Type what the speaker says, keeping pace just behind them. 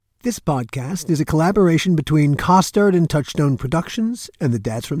This podcast is a collaboration between Costard and Touchstone Productions and the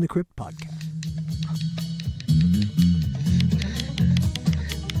Tales From The Crypt podcast.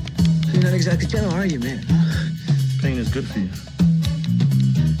 You're not exactly gentle, are you, man? Pain is good for you.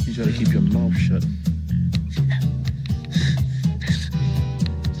 You gotta keep your mouth shut.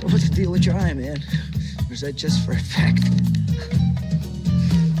 So what's the deal with your eye, man? Or is that just for effect?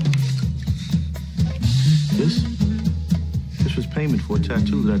 This was payment for a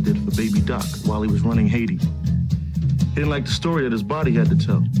tattoo that I did for Baby Doc while he was running Haiti. He didn't like the story that his body had to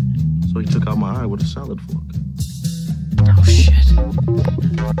tell, so he took out my eye with a salad fork. Oh, shit.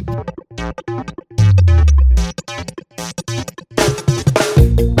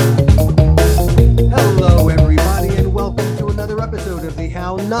 Hello, everybody, and welcome to another episode of the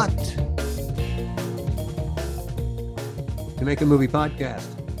How Not to Make a Movie podcast.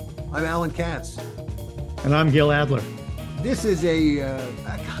 I'm Alan Katz. And I'm Gil Adler. This is a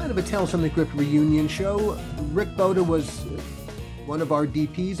kind of a Tales from the Crypt reunion show. Rick Bota was one of our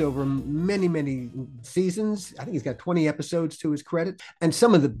DPs over many, many seasons. I think he's got 20 episodes to his credit. And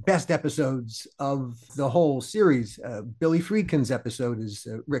some of the best episodes of the whole series. Billy Friedkin's episode is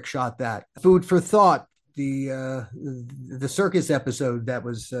Rick shot that. Food for Thought, the circus episode that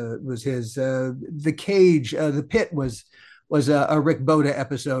was his. The Cage, the Pit was a Rick Bota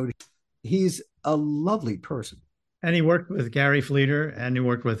episode. He's a lovely person. And he worked with Gary Fleeter, and he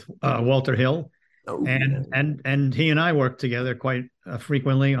worked with Walter Hill. Oh, and he and I worked together quite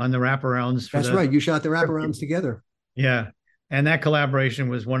frequently on the wraparounds. That's right. You shot the wraparounds together. Yeah. And that collaboration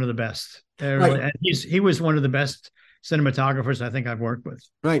was one of the best. Right. And he was one of the best cinematographers I think I've worked with.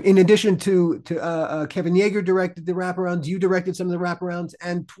 Right. In addition to Kevin Yeager directed the wraparounds, you directed some of the wraparounds,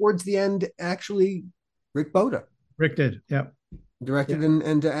 and towards the end, actually, Rick Bota. Rick did. Yeah. Directed, yeah.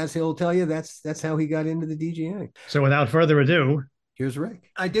 And as he'll tell you, that's how he got into the DGA. So without further ado, here's Rick.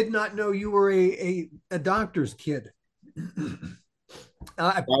 I did not know you were a doctor's kid.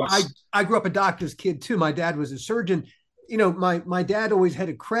 I grew up a doctor's kid too. My dad was a surgeon. You know, my dad always had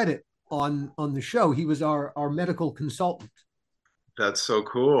a credit on the show. He was our medical consultant. That's so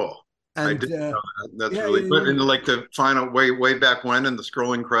cool. And, I didn't know that. That's really yeah. into like the final way back when in the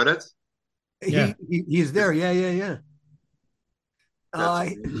scrolling credits. He's there. Yeah.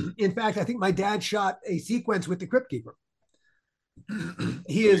 In fact, I think my dad shot a sequence with the Crypt Keeper.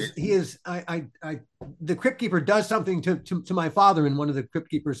 The Crypt Keeper does something to my father in one of the Crypt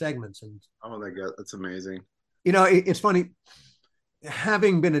Keeper segments. And oh my God, that's amazing. You know, it's funny.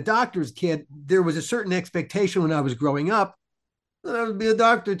 Having been a doctor's kid, there was a certain expectation when I was growing up that I would be a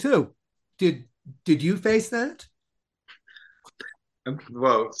doctor too. Did you face that?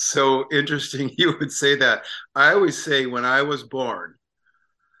 Well, so interesting you would say that. I always say when I was born,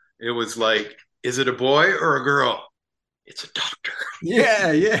 it was like, is it a boy or a girl? It's a doctor.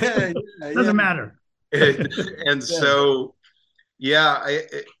 Yeah. Doesn't matter. And so, yeah,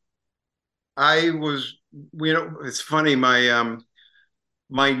 I was, you know, it's funny. My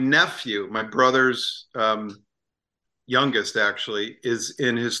nephew, my brother's youngest actually, is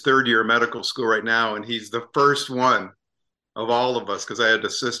in his third year of medical school right now. And he's the first one of all of us, because I had a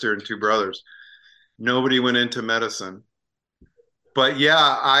sister and two brothers. Nobody went into medicine. But yeah,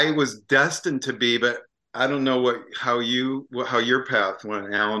 I was destined to be, but I don't know how your path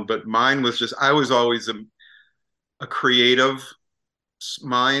went, Alan, but mine was just, I was always a creative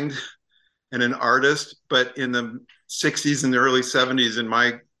mind and an artist. But in the 60s and the early 70s in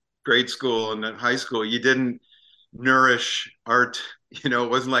my grade school and in high school, you didn't nourish art. You know,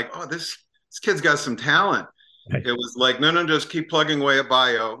 it wasn't like, oh, this kid's got some talent. Right. It was like, no, just keep plugging away at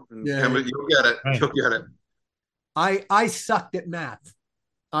bio and you'll get it. Right. You'll get it. I sucked at math.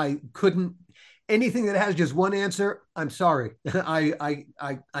 I couldn't, anything that has just one answer, I'm sorry. I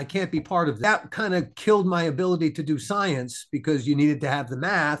can't be part of that. That kind of killed my ability to do science because you needed to have the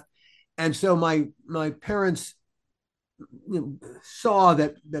math. And so my parents saw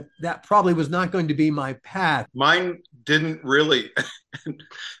that probably was not going to be my path. Mine didn't really.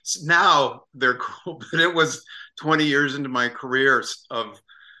 Now they're cool, but it was 20 years into my career of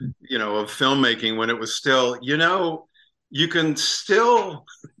filmmaking when it was still, you can still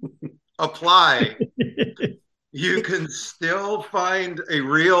apply. You can still find a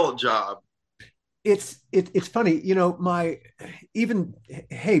real job. It's funny,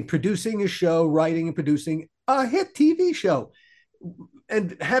 producing a show, writing and producing a hit TV show,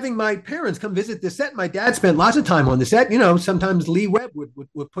 and having my parents come visit the set. My dad spent lots of time on the set. Sometimes Lee Webb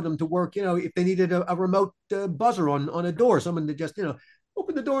would put them to work. If they needed a remote buzzer on a door, someone to just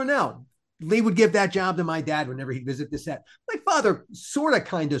open the door now. Lee would give that job to my dad whenever he'd visit the set. My father sort of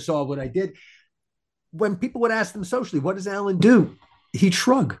kind of saw what I did. When people would ask them socially, what does Alan do? He'd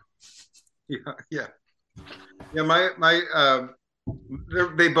shrug. yeah. Yeah,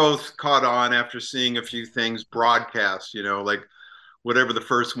 they both caught on after seeing a few things broadcast, like whatever the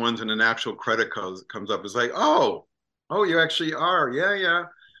first ones in an actual credit comes up is like, oh, you actually are. Yeah, yeah.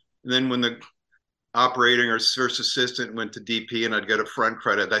 And then when the operating or first assistant went to DP and I'd get a front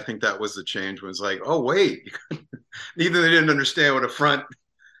credit, I think that was the change. Was like, oh, wait. Either they didn't understand what a front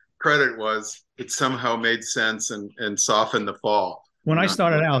credit was, it somehow made sense and softened the fall. When I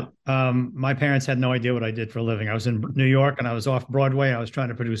started out, my parents had no idea what I did for a living. I was in New York and I was off Broadway. I was trying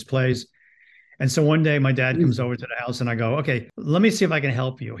to produce plays. And so one day my dad comes over to the house and I go, okay, let me see if I can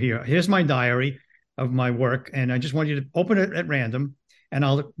help you here. Here's my diary of my work. And I just want you to open it at random and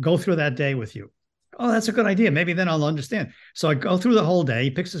I'll go through that day with you. Oh, that's a good idea. Maybe then I'll understand. So I go through the whole day.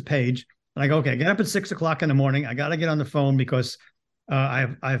 He picks his page and I go, okay, I get up at 6 o'clock in the morning. I got to get on the phone because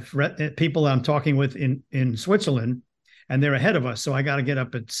I've read people I'm talking with in Switzerland and they're ahead of us. So I got to get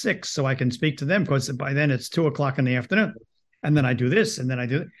up at 6 so I can speak to them because by then it's 2 o'clock in the afternoon. And then I do this and then I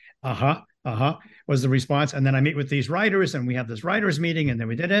do, was the response. And then I meet with these writers and we have this writers meeting and then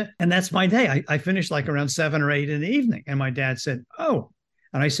we did it. And that's my day. I finished like around 7 or 8 in the evening. And my dad said, oh,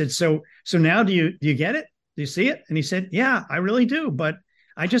 and I said, so now do you get it? Do you see it? And he said, yeah, I really do. But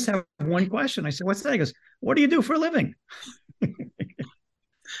I just have one question. I said, what's that? He goes, what do you do for a living?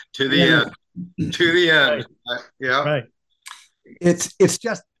 To the end. To the end. Right. Yeah. Right. It's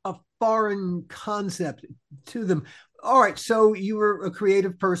just a foreign concept to them. All right, so you were a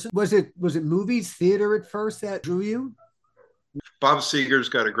creative person. Was it movies, theater at first that drew you? Bob Seger's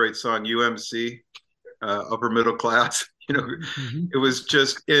got a great song, UMC, upper middle class. It was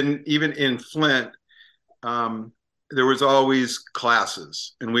just even in Flint, there was always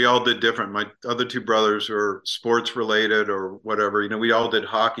classes and we all did different. My other two brothers were sports related or whatever. We all did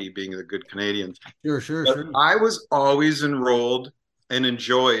hockey, being the good Canadians. Sure. I was always enrolled and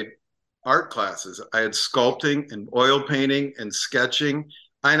enjoyed art classes. I had sculpting and oil painting and sketching.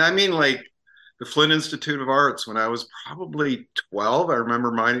 And I mean, like the Flint Institute of Arts, when I was probably 12, I remember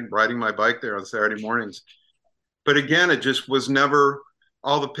riding my bike there on Saturday mornings. But again, it just was never,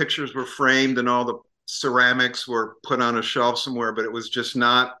 all the pictures were framed and all the ceramics were put on a shelf somewhere, but it was just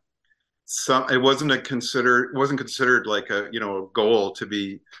not it wasn't considered like a goal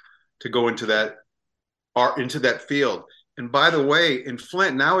to go into that art, into that field. And by the way, in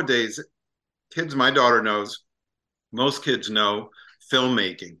Flint nowadays, kids, my daughter knows, most kids know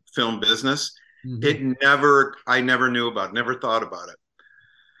filmmaking, film business. I never knew about it, never thought about it.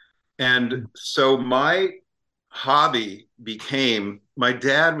 And so my hobby became, my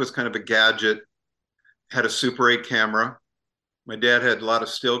dad was kind of a gadget, had a Super 8 camera. My dad had a lot of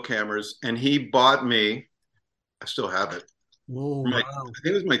still cameras and he bought me, I still have it. Wow. I think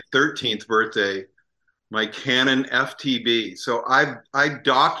it was my 13th birthday, my Canon FTB. So I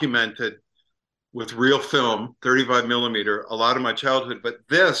documented with real film, 35 millimeter, a lot of my childhood, but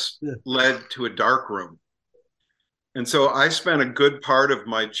this led to a dark room. And so I spent a good part of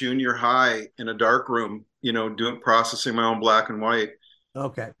my junior high in a dark room, processing my own black and white.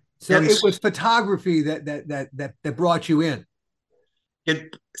 Okay. So it was photography that brought you in.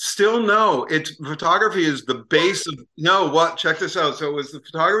 Photography is the base of, check this out. So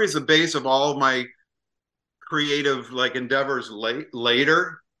photography is the base of all of my creative endeavors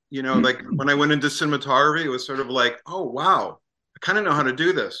later. Like when I went into cinematography, it was sort of like, oh, wow, I kind of know how to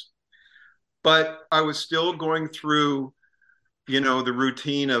do this. But I was still going through, the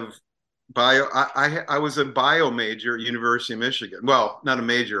routine of bio. I was a bio major at University of Michigan. Well, not a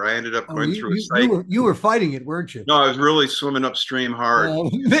major. I ended up going through a psych. You were fighting it, weren't you? No, I was really swimming upstream hard. Oh,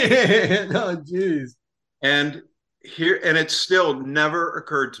 man. Oh, geez. And it still never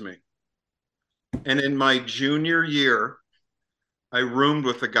occurred to me. And in my junior year, I roomed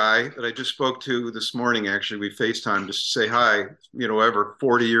with a guy that I just spoke to this morning. Actually, we FaceTimed just to say hi.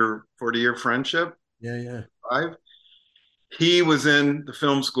 40-year friendship. Yeah. 5. He was in the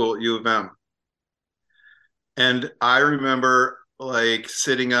film school at U of M. And I remember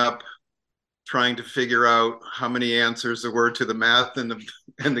sitting up trying to figure out how many answers there were to the math and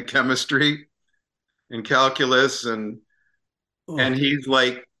the chemistry and calculus. And he's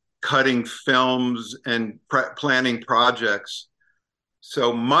cutting films and planning projects.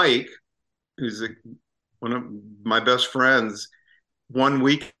 So Mike, who's one of my best friends, one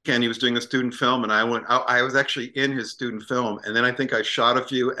weekend he was doing a student film and I was actually in his student film. And then I think I shot a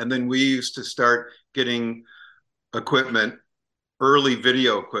few. And then we used to start getting equipment, early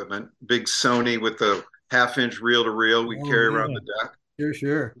video equipment, big Sony with the 1/2-inch reel to reel we carry around the deck.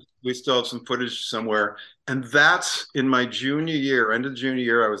 Sure. We still have some footage somewhere. And that's in my junior year, end of junior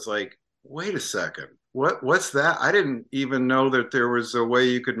year, I was like, wait a second. what's that? I didn't even know that there was a way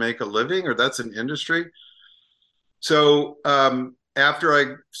you could make a living, or that's an industry. So after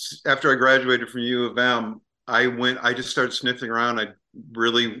I graduated from U of M, I just started sniffing around. I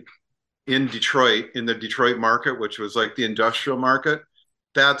really in Detroit, in the Detroit market, which was like the industrial market.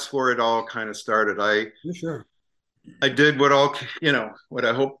 That's where it all kind of started. Sure. I did what I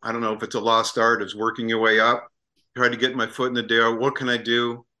don't know if it's a lost art, is working your way up, tried to get my foot in the door. What can I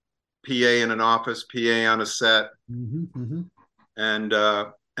do? PA in an office, PA on a set. Mm-hmm, mm-hmm.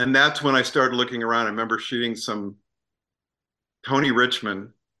 And that's when I started looking around. I remember shooting some Tony Richmond.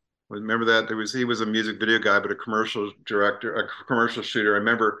 Remember that he was a music video guy, but a commercial director, a commercial shooter. I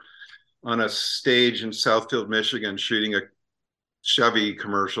remember on a stage in Southfield, Michigan, shooting a Chevy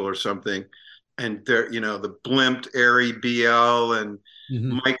commercial or something. And there, the blimped Airy BL and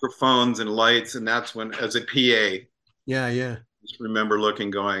microphones and lights. And that's when, as a PA, yeah, I just remember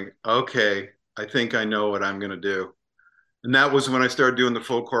going, okay, I think I know what I'm going to do. And that was when I started doing the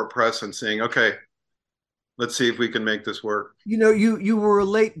full court press and saying, okay, let's see if we can make this work. You were a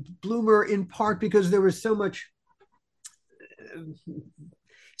late bloomer in part because there was so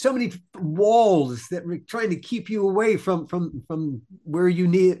many walls that were trying to keep you away from where you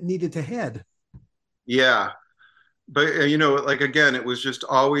needed to head. Yeah. But, again, it was just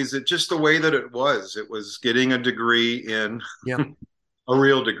always just the way that it was. It was getting a degree in a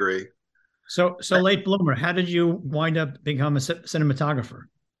real degree. So late bloomer, how did you wind up become a cinematographer?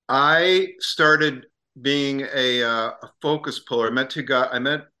 I started being a focus puller. I met two guys. I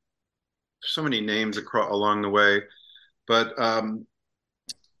met so many names along the way, but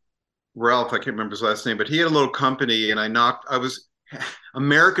Ralph, I can't remember his last name, but he had a little company, and I was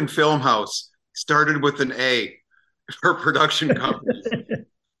American Film House, started with an A for production companies.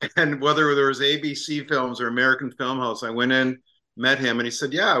 And whether there was ABC Films or American Film House, I went in, met him, and he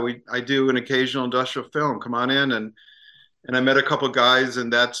said, yeah, I do an occasional industrial film. Come on in. And I met a couple of guys,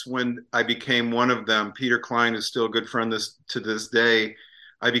 and that's when I became one of them. Peter Klein is still a good friend to this day.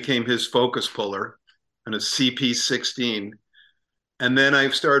 I became his focus puller on a CP16. And then I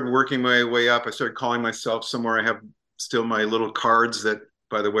started working my way up. I started calling myself somewhere. I have still my little cards that,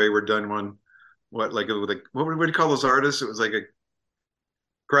 by the way, were done on what would you call those artists? It was like a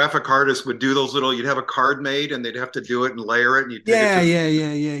graphic artist would do those little, you'd have a card made and they'd have to do it and layer it. And you'd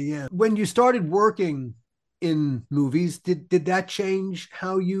yeah. When you started working in movies, did that change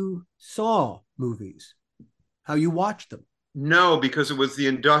how you saw movies, how you watched them? No, because it was the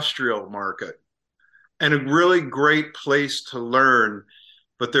industrial market and a really great place to learn.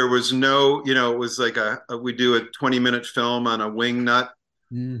 But there was no, it was like we do a 20-minute film on a wing nut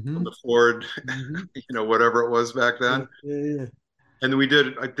from the Ford, whatever it was back then. Yeah. And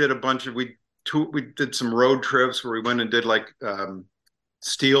I did a bunch of, we did some road trips where we went and did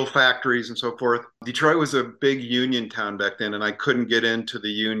steel factories and so forth. Detroit was a big union town back then, and I couldn't get into the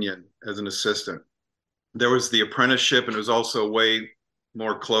union as an assistant. There was the apprenticeship, and it was also way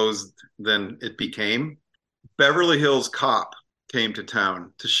more closed than it became. Beverly Hills Cop came to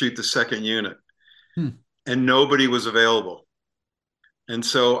town to shoot the second unit, and nobody was available. And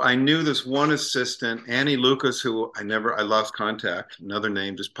so I knew this one assistant, Annie Lucas, who I lost contact. Another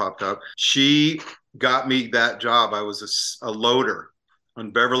name just popped up. She got me that job. I was a loader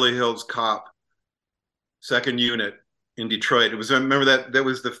on Beverly Hills Cop, second unit in Detroit. It was, remember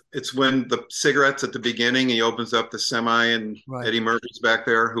it's when the cigarettes at the beginning, he opens up the semi and Eddie Murphy's back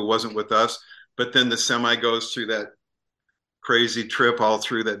there, who wasn't with us. But then the semi goes through that crazy trip all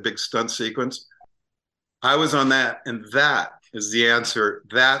through that big stunt sequence. I was on that, and that is the answer.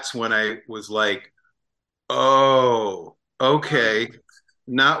 That's when I was like, oh, okay,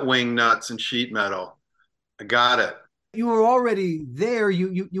 not wing nuts and sheet metal. I got it. You were already there.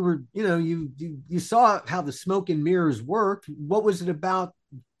 You were, you saw how the smoke and mirrors worked. What was it about?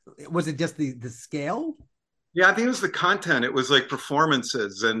 Was it just the scale? Yeah, I think it was the content. It was like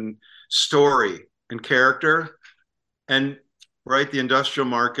performances and story and character. And the industrial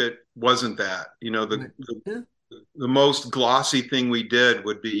market wasn't that. The most glossy thing we did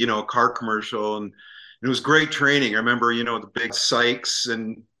would be, a car commercial, and it was great training. I remember, the big Sykes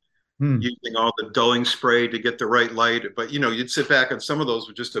and using all the dulling spray to get the right light. But, you'd sit back, and some of those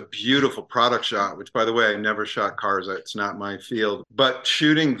were just a beautiful product shot, which, by the way, I never shot cars. It's not my field. But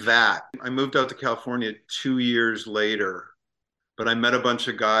shooting that, I moved out to California 2 years later, but I met a bunch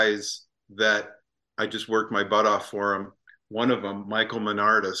of guys that I just worked my butt off for them. One of them, Michael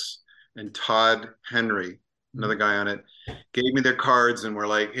Menardis, and Todd Henry, another guy on it, gave me their cards and were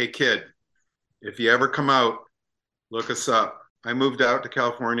like, hey, kid, if you ever come out, look us up. I moved out to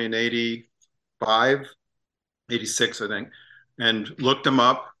California in 86, I think, and looked them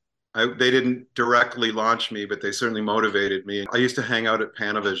up. They didn't directly launch me, but they certainly motivated me. I used to hang out at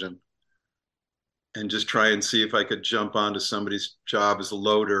Panavision and just try and see if I could jump onto somebody's job as a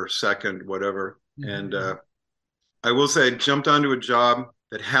loader, second, whatever. And I will say I jumped onto a job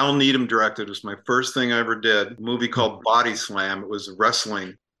that Hal Needham directed. It was my first thing I ever did. A movie called Body Slam. It was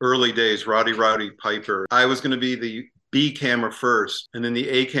wrestling. Early days, Roddy Piper. I was going to be the B camera first, and then the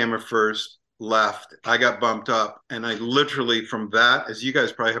A camera first left. I got bumped up, and I literally, from that, as you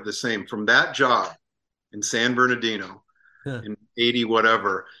guys probably have the same, from that job in San Bernardino in 80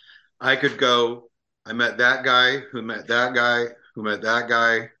 whatever, I could go, I met that guy who met that guy who met that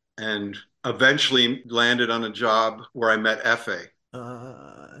guy, and eventually landed on a job where I met F.A.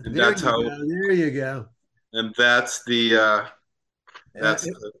 And that's how. There you go. And that's the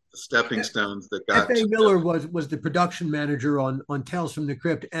stepping stones that got. F.A. Miller was the production manager on Tales from the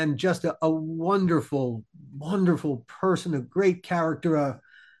Crypt, and just a wonderful, wonderful person, a great character.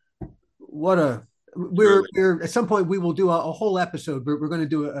 We're at some point we will do a whole episode, but we're going to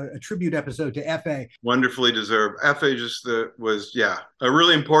do a tribute episode to F.A. Wonderfully deserved. F.A. just was a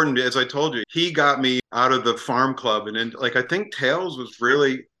really important. As I told you, he got me out of the farm club, and then I think Tales was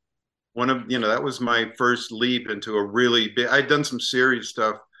really one of that was my first leap into a really big. I'd done some serious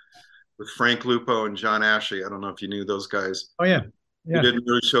stuff with Frank Lupo and John Ashley. I don't know if you knew those guys. Oh yeah. We did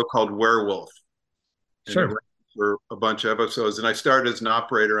a show called Werewolf. Sure. For a bunch of episodes, and I started as an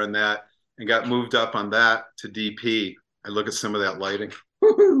operator on that. And got moved up on that to DP. I look at some of that lighting.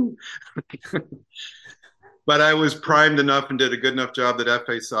 But I was primed enough and did a good enough job that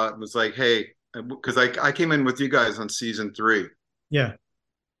FA saw it and was like, hey, because I came in with you guys on season 3. Yeah.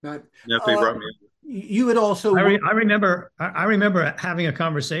 And FA brought me in. You had also... I remember having a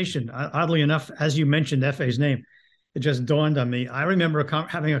conversation, oddly enough, as you mentioned FA's name, it just dawned on me. I remember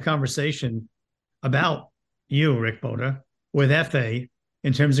having a conversation about you, Rick Bota, with FA,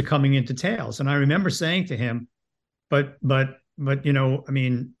 in terms of coming into Tales. And I remember saying to him, but I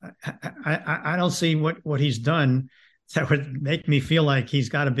mean, I don't see what he's done that would make me feel like he's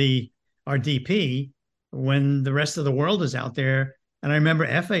got to be our DP when the rest of the world is out there. And I remember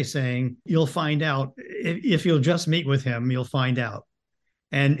FA saying, you'll find out. If you'll just meet with him, you'll find out.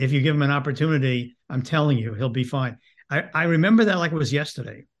 And if you give him an opportunity, I'm telling you, he'll be fine. I remember that like it was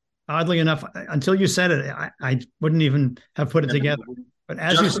yesterday. Oddly enough, until you said it, I wouldn't even have put it together. But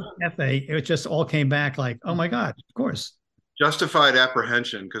as you said, FA, it just all came back like, oh my God, of course. Justified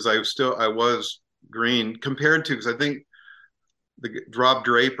apprehension, because I was green compared to, because I think Rob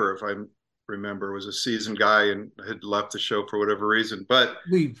Draper, if I remember, was a seasoned guy and had left the show for whatever reason. But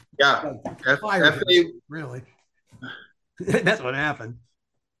FA really, that's what happened.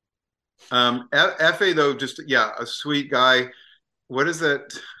 FA though, just a sweet guy. What is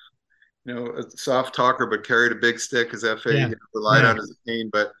that? A soft talker, but carried a big stick, because FA relied on his cane.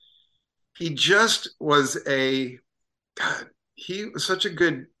 But he just was he was such a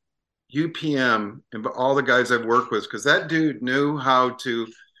good UPM, and all the guys I've worked with, because that dude knew how to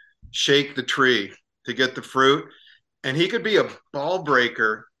shake the tree to get the fruit, and he could be a ball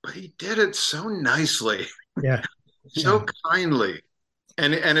breaker, but he did it so nicely, so kindly,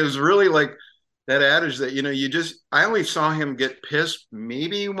 and it was really like that adage that I only saw him get pissed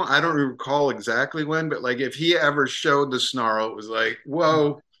maybe I don't recall exactly when, but like if he ever showed the snarl, it was like,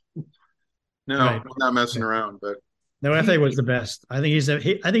 whoa, no, I'm not messing around. But no, FA was the best. I think he's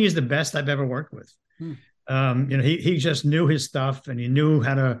the best I've ever worked with. He just knew his stuff, and he knew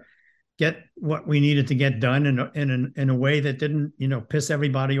how to get what we needed to get done in a way that didn't piss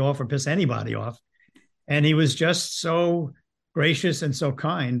everybody off or piss anybody off. And he was just so gracious and so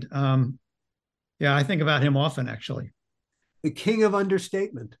kind. I think about him often, actually. The king of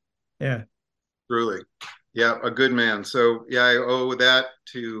understatement. Yeah. Truly. Yeah, a good man. So, I owe that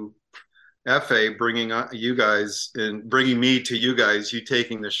to FA bringing you guys and bringing me to you guys, you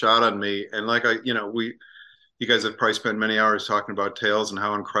taking the shot on me. And you guys have probably spent many hours talking about Tales and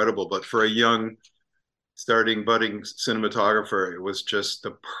how incredible, but for a young budding cinematographer, it was just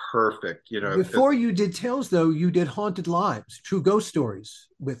the perfect, Before you did Tales, though, you did Haunted Lives, True Ghost Stories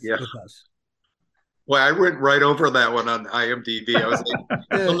with us. Well, I went right over that one on IMDb. I was like,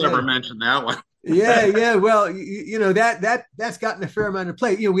 I'll never mention that one. Yeah. Well, that's gotten a fair amount of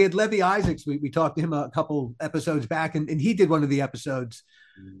play. We had Levy Isaacs. We talked to him a couple episodes back, and he did one of the episodes.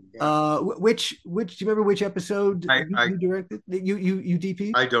 Which do you remember which episode you directed? You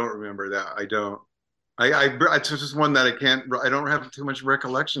DP'd? I don't remember that. I don't. It's just one that I don't have too much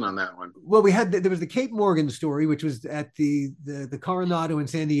recollection on that one. Well, there was the Kate Morgan story, which was at the Coronado in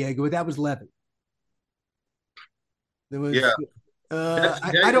San Diego. That was Levy. There was,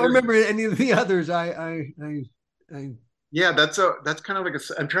 I don't remember any of the others. I Yeah, that's kind of like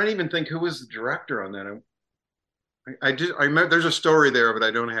I'm trying to even think who was the director on that. I remember there's a story there, but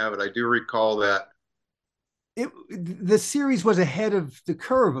I don't have it. I do recall that. The series was ahead of the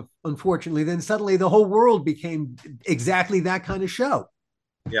curve, unfortunately. Then suddenly the whole world became exactly that kind of show.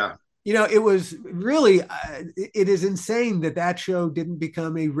 Yeah. It was really, it is insane that show didn't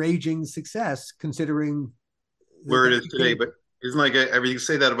become a raging success, considering where it is today. But isn't like you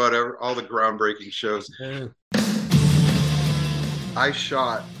say that about all the groundbreaking shows. Yeah. I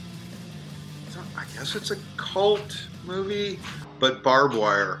shot, I guess it's a cult movie, but Barbed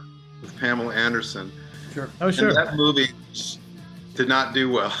Wire with Pamela Anderson. Sure. Oh, sure. And that movie did not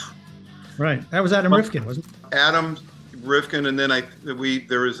do well. Right. That was Adam Rifkin, wasn't it? Adam Rifkin, and then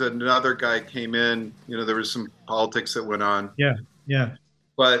there was another guy came in. There was some politics that went on. Yeah, yeah.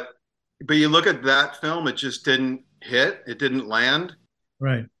 But you look at that film, it just didn't hit. It didn't land.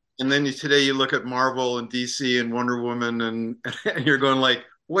 Right. And then today you look at Marvel and DC and Wonder Woman, and you're going like,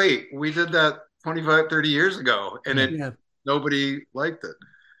 wait, we did that 25, 30 years ago, and nobody liked it.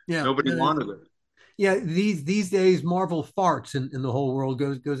 Yeah, nobody wanted it. Yeah, these days Marvel farts and the whole world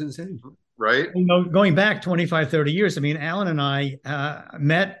goes insane. Right. Going back 25, 30 years, I mean, Alan and I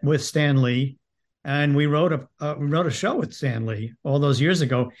met with Stan Lee, and we wrote a show with Stan Lee all those years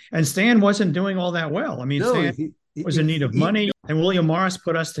ago. And Stan wasn't doing all that well. I mean, Stan was in need of money, and William Morris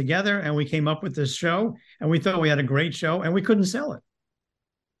put us together, and we came up with this show, and we thought we had a great show, and we couldn't sell it.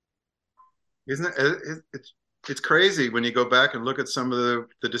 Isn't it? It's crazy when you go back and look at some of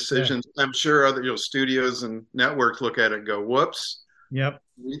the decisions. Yeah. I'm sure other studios and networks look at it and go, "Whoops." Yep.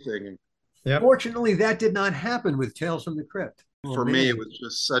 Rethinking. Yep. Fortunately, that did not happen with Tales from the Crypt. For me, it was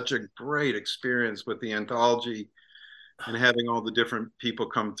just such a great experience with the anthology and having all the different people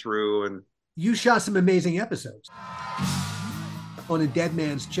come through. And you shot some amazing episodes. On A Dead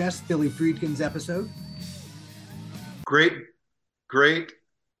Man's Chest, Billy Friedkin's episode. Great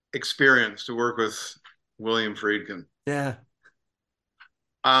experience to work with William Friedkin. Yeah.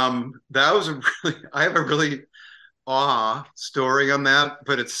 That was I have a really story on that,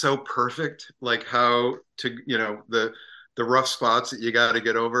 but it's so perfect, like how to the rough spots that you got to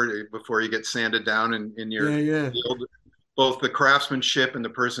get over before you get sanded down in your field, both the craftsmanship and the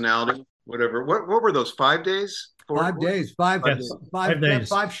personality. Whatever. What were those 5 days? 5 days. 5 days. 5 days.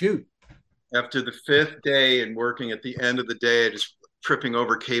 5 shoot. After the 5th day and working at the end of the day, just tripping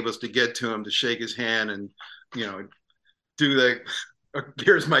over cables to get to him to shake his hand and do the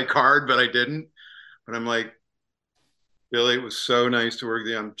here's my card, but I didn't. But I'm like, Billy, it was so nice to work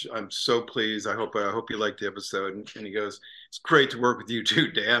with you. I'm so pleased. I hope you liked the episode. And he goes, it's great to work with you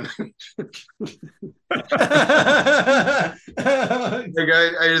too, Dan.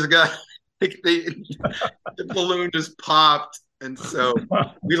 I just got the balloon just popped, and so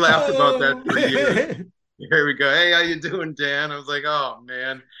we laughed about that for years. Here we go. Hey, how you doing, Dan? I was like, oh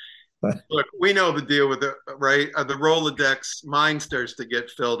man. Look, we know the deal with it, right? The Rolodex, mine starts to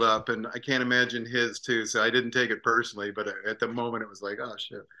get filled up, and I can't imagine his too. So I didn't take it personally, but at the moment it was like, oh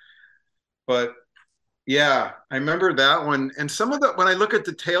shit. But yeah, I remember that one, and some of the when I look at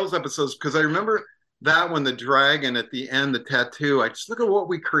the Tales episodes, because I remember that one, the dragon at the end, the tattoo. I just look at what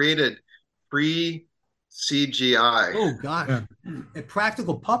we created pre-CGI. Oh gosh, a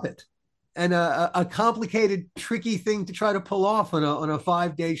practical puppet. And a complicated, tricky thing to try to pull off on a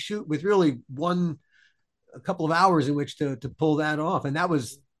 5-day shoot with really a couple of hours in which to pull that off. And that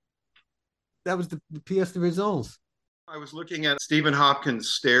was the pièce de résistance. I was looking at Stephen Hopkins'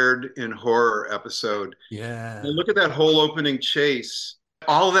 Stared in Horror episode. Yeah. And look at that whole opening chase.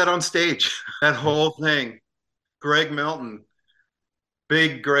 All of that on stage. That whole thing. Greg Melton.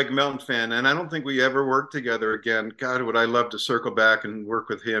 Big Greg Melton fan, and I don't think we ever worked together again. God, would I love to circle back and work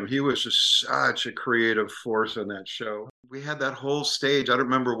with him. He was just such a creative force on that show. We had that whole stage. I don't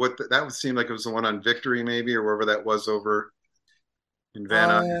remember what that would seem like. It was the one on Victory, maybe, or wherever that was over in Van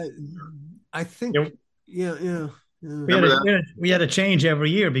Nuys. I think, yeah. We had a change every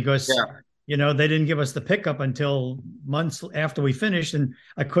year because they didn't give us the pickup until months after we finished, and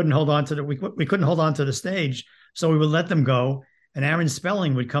I couldn't hold on to we couldn't hold on to the stage, so we would let them go. And Aaron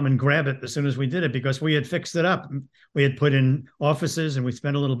Spelling would come and grab it as soon as we did it because we had fixed it up. We had put in offices and we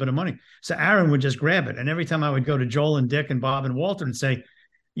spent a little bit of money. So Aaron would just grab it. And every time I would go to Joel and Dick and Bob and Walter and say,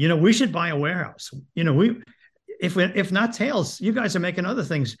 we should buy a warehouse. If not Tales, you guys are making other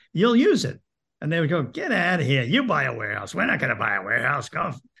things. You'll use it. And they would go, get out of here. You buy a warehouse. We're not going to buy a warehouse.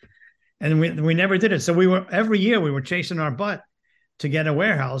 Go. And we never did it. So every year we were chasing our butt to get a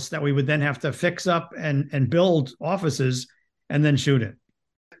warehouse that we would then have to fix up and build offices and then shoot it.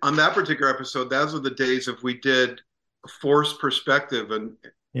 On that particular episode, those were the days of we did a forced perspective and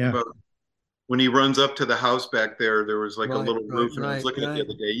about when he runs up to the house back there, there was like a Right, little right, roof, and I was right, looking at it the right.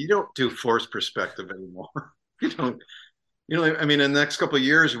 other day. You don't do forced perspective anymore. You don't. You know, I mean, in the next couple of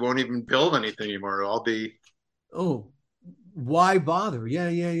years, you won't even build anything anymore. It'll all be. Oh, why bother? Yeah,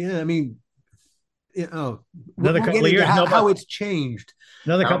 yeah, yeah. I mean, Another we'll couple get of into years, how it's changed.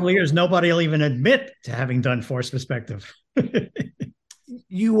 another couple of years, nobody will even admit to having done forced perspective.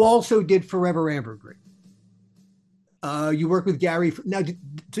 You also did Forever Ambergris. You worked with Gary. Now,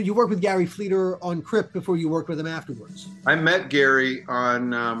 so you worked with Gary Fleeter on Crypt before you worked with him afterwards. I met Gary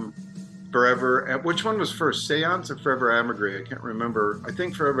on Forever. Which one was first, Seance or Forever Ambergris? I can't remember. I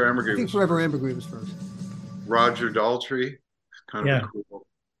think Forever Ambergris. I think Forever Ambergris was first. Roger Daltrey, kind of cool.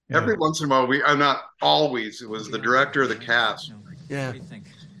 Yeah. Every once in a while, I'm not always. It was the director of the cast. Yeah.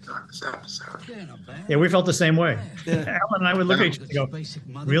 This episode. Yeah, we felt the same way. Yeah. Alan and I would look at each other and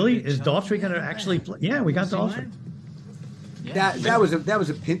go, "Really? Is Daltrey going to actually play?" Yeah, we got Daltrey. That was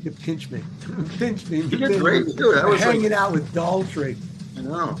a pinch me. Pinch me. You did great too. That was hanging out with Daltrey. I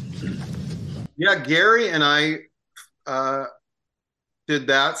know. Yeah, Gary and I did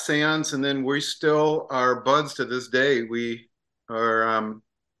that seance, and then we still are buds to this day. We are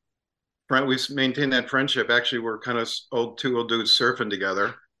we've maintained that friendship. Actually, we're kind of two old dudes surfing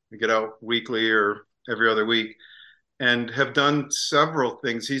together. We get out weekly or every other week, and have done several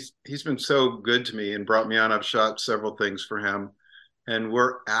things. He's been so good to me and brought me on. I've shot several things for him, and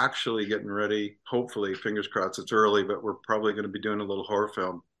we're actually getting ready. Hopefully, fingers crossed. It's early, but we're probably going to be doing a little horror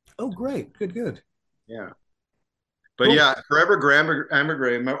film. Oh, great! Good. Yeah, but cool. Yeah, Forever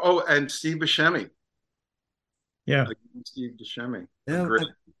Ambergris. Oh, and Steve Buscemi. Yeah, Steve Buscemi. Yeah,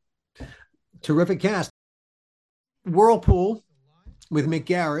 terrific cast. Whirlpool with Mick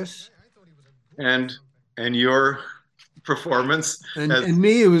Garris. And your performance and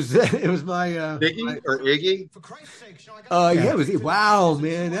me, it was my Iggy or Iggy. Yeah, it was wow,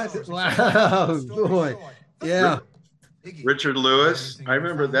 man. That's wow, boy, yeah. Richard Lewis, I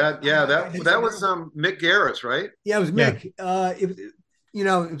remember that. Yeah, that was Mick Garris, right? Yeah, it was Mick.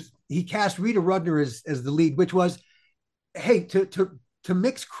 Yeah. He cast Rita Rudner as the lead, which was, hey, to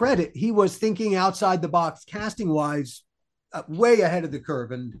Mick's credit, he was thinking outside the box, casting wise, way ahead of the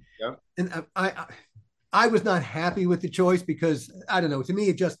curve, and I was not happy with the choice because I don't know. To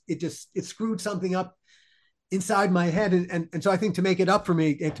me, it screwed something up inside my head, and so I think to make it up to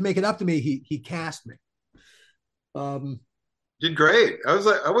me, he cast me. Did great. I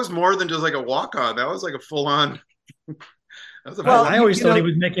was more than just like a walk on. That was like a full on. I always thought he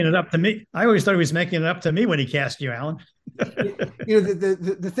was making it up to me. I always thought he was making it up to me when he cast you, Alan.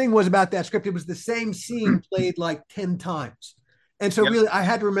 The thing was about that script. It was the same scene played like 10 times. And so really I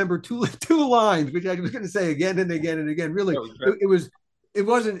had to remember two lines, which I was going to say again and again and again. Really, it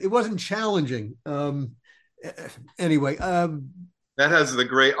wasn't challenging. Anyway, that has the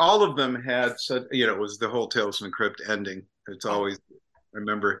great, all of them had said, it was the whole Tales from the Crypt ending. It's always, I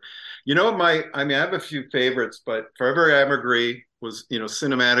remember, I have a few favorites, but Forever Ambergris was,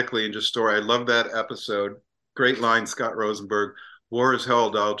 cinematically and just story. I love that episode. Great line, Scott Rosenberg. War is hell,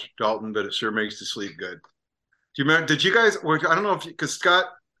 Dalton, but it sure makes you sleep good. Do you remember? Did you guys? I don't know because Scott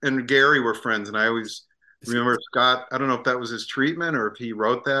and Gary were friends, and I always remember Scott. I don't know if that was his treatment or if he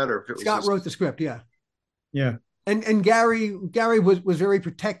wrote that or if it was Scott wrote the script. Yeah. And Gary was very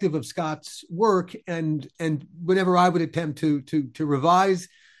protective of Scott's work, and whenever I would attempt to revise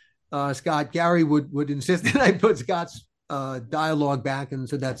Scott, Gary would insist that I put Scott's dialogue back, and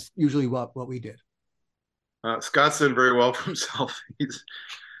so that's usually what we did. Scott's done very well for himself. He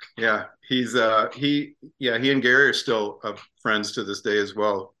and Gary are still friends to this day as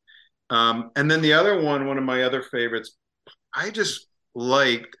well. And then the other one of my other favorites, I just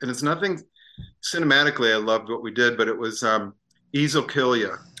liked, and it's nothing cinematically. I loved what we did, but it was Eas'll Kill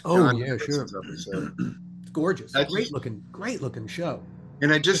Ya. Oh yeah, sure. Gorgeous, great looking show. And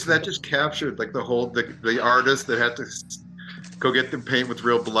that just captured like the whole the artist that had to go get the paint with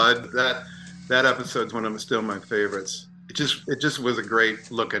real blood. That episode's one of still my favorites. It just was a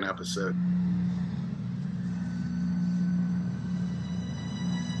great looking episode.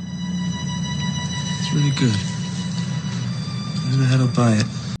 It's really good. Maybe I had to buy it.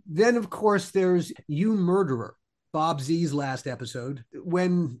 Then of course there's You Murderer, Bob Z's last episode.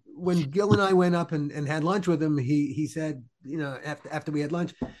 When Gil and I went up and had lunch with him, he said, after we had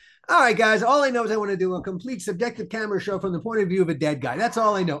lunch, all right, guys, all I know is I want to do a complete subjective camera show from the point of view of a dead guy. That's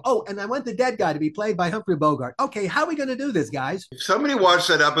all I know. Oh, and I want the dead guy to be played by Humphrey Bogart. Okay, how are we going to do this, guys? If somebody watch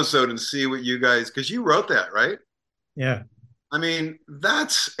that episode and see what you guys, because you wrote that, right? Yeah. I mean,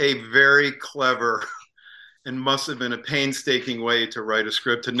 that's a very clever and must have been a painstaking way to write a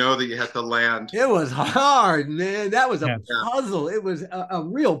script, to know that you had to land. It was hard, man. That was a puzzle. It was a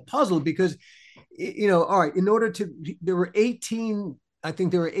real puzzle because all right, in order to, there were 18, I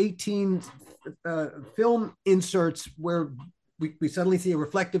think there were 18 film inserts where we suddenly see a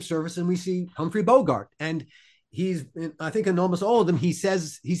reflective surface and we see Humphrey Bogart. And he's, I think in almost all of them, he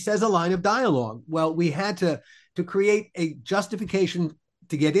says a line of dialogue. Well, we had to create a justification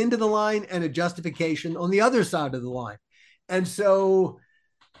to get into the line and a justification on the other side of the line. And so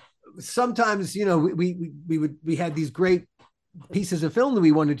sometimes, we had these great pieces of film that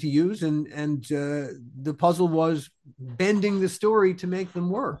we wanted to use, and the puzzle was bending the story to make them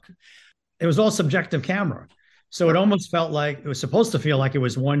work. It was all subjective camera, so it almost felt like it was supposed to feel like it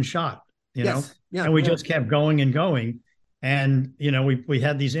was one shot, know. Yeah, and we just kept going and going, and we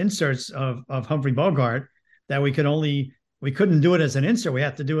had these inserts of Humphrey Bogart that we couldn't do it as an insert. We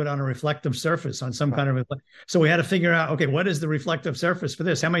had to do it on a reflective surface, on some kind of so we had to figure out, okay, what is the reflective surface for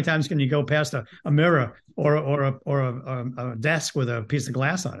this? How many times can you go past a mirror or a desk with a piece of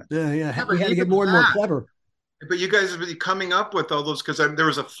glass on it? Yeah. We had to get more and more clever. But you guys have been coming up with all those, because there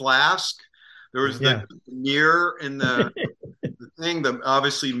was a flask, there was the mirror in the thing,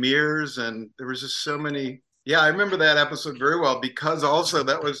 obviously mirrors, and there was just so many. Yeah, I remember that episode very well, because also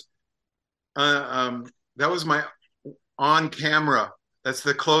that was my on camera. That's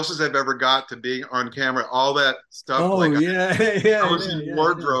the closest I've ever got to being on camera. All that stuff. Oh, I was in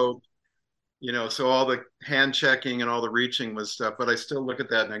wardrobe, so all the hand checking and all the reaching was stuff. But I still look at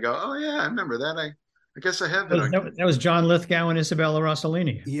that and I go, oh yeah, I remember that. I guess I have that. That was John Lithgow and Isabella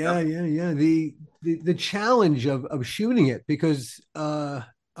Rossellini. Yeah. The challenge of shooting it, because all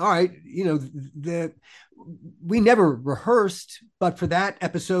right, we never rehearsed, but for that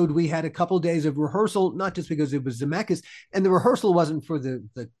episode we had a couple of days of rehearsal, not just because it was Zemeckis, and the rehearsal wasn't for the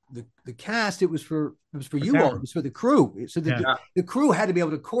cast, it was for you all, it was for the crew. So the crew had to be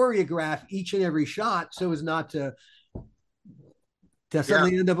able to choreograph each and every shot so as not to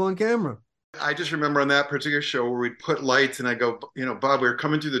suddenly end up on camera. I just remember on that particular show where we'd put lights, and I go, Bob, we're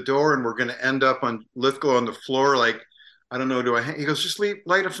coming through the door and we're going to end up on Lithgow on the floor. Like, I don't know, he goes, just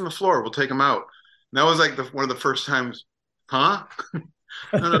light up from the floor. We'll take him out. And that was like one of the first times, huh? No,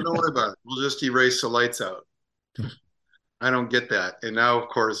 don't worry about it. We'll just erase the lights out. I don't get that. And now, of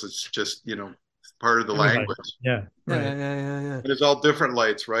course, it's just, part of the language. Yeah. Right. Yeah. And it's all different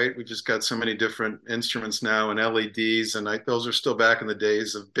lights, right? We just got so many different instruments now and LEDs. And those are still back in the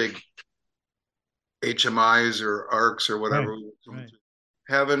days of big HMIs or ARCs or whatever. Right.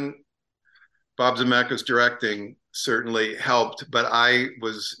 Having Bob Zemeckis directing certainly helped, but I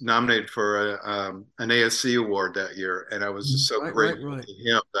was nominated for an ASC award that year, and I was just so grateful to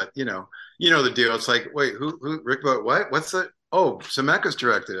him that the deal. It's like, wait, who Rick? What? What's that? Oh, Zemeckis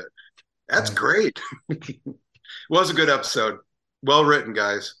directed it. That's great. It was a good episode. Well written,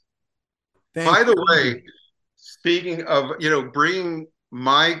 guys. By the way, speaking of bringing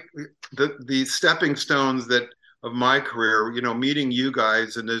the stepping stones of my career, meeting you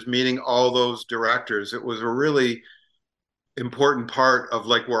guys and just meeting all those directors, it was a really important part of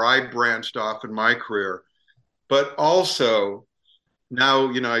like where I branched off in my career. But also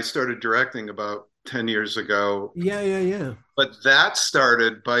now, I started directing about 10 years ago. Yeah. But that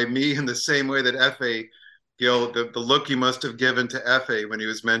started by me in the same way that F.A. Gil, the look you must have given to F.A. when he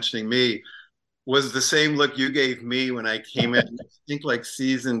was mentioning me was the same look you gave me when I came in, I think like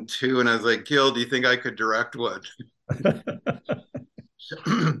season 2. And I was like, Gil, do you think I could direct one?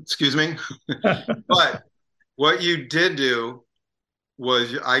 Excuse me. But what you did do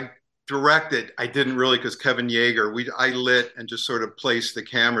was I directed. I didn't really, because Kevin Yeager, I lit and just sort of placed the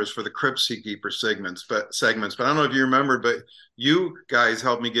cameras for the Crypt Keeper segments. But I don't know if you remember, but you guys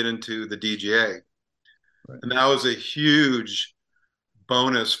helped me get into the DGA. Right. And that was a huge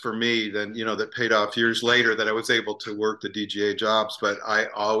bonus for me then, that paid off years later, that I was able to work the DGA jobs. But I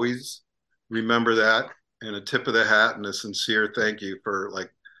always remember that, and a tip of the hat and a sincere thank you for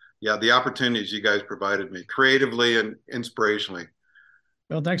the opportunities you guys provided me creatively and inspirationally.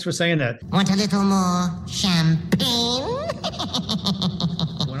 Well, thanks for saying that. Want a little more champagne?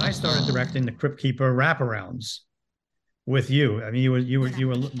 When I started directing the Crypt Keeper wraparounds with you, I mean, you were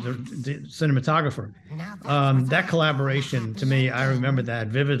the cinematographer. That collaboration, to me, I remember that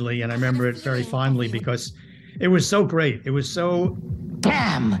vividly, and I remember it very fondly because it was so great. It was so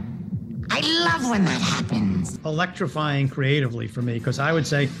damn. I love when that happens. Electrifying creatively for me, because I would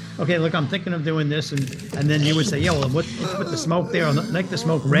say, okay, look, I'm thinking of doing this, and then you would say, yeah, well, let's put the smoke there, make the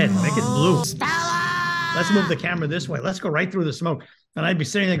smoke red, make it blue. Stella! Let's move the camera this way. Let's go right through the smoke. And I'd be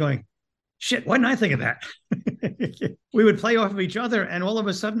sitting there going, shit, why didn't I think of that? We would play off of each other, and all of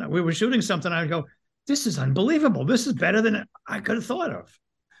a sudden we were shooting something. I'd go, this is unbelievable. This is better than I could have thought of.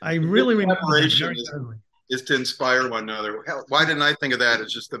 I really remember that very clearly. is to inspire one another. Hell, why didn't I think of that?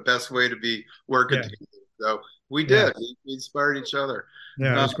 It's just the best way to be working together. So we did. We inspired each other.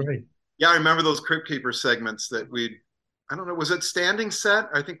 Yeah, it was great. Yeah, I remember those Crypt Keeper segments that I don't know, was it standing set?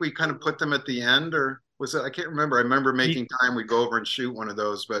 I think we kind of put them at the end, or was it? I can't remember. I remember making time. We'd go over and shoot one of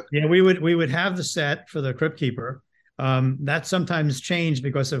those, but yeah, we would have the set for the Crypt Keeper. That sometimes changed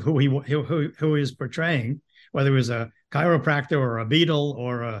because of who he was portraying, whether it was a chiropractor or a beetle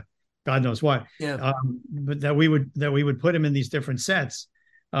or a God knows what. Yeah. But that we would put him in these different sets.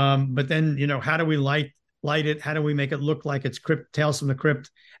 But then, how do we light it? How do we make it look like it's Tales from the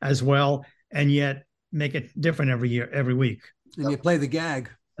Crypt as well, and yet make it different every week? And you play the gag.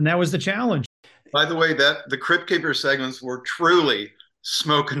 And that was the challenge. By the way, that the Crypt Keeper segments were truly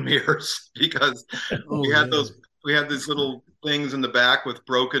smoke and mirrors because we had these little things in the back with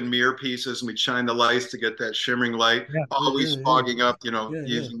broken mirror pieces, and we'd shine the lights to get that shimmering light, always fogging up,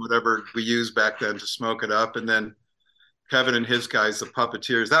 using whatever we used back then to smoke it up. And then Kevin and his guys, the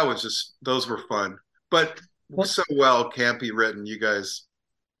puppeteers, those were fun, but so well campy written, you guys.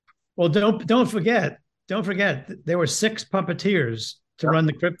 Well, don't forget, there were 6 puppeteers to run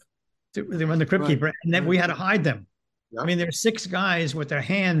the Crypt, Keeper, and then we had to hide them. Yep. I mean, there's 6 guys with their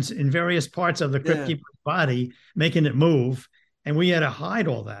hands in various parts of the Crypt Keeper's body, making it move, and we had to hide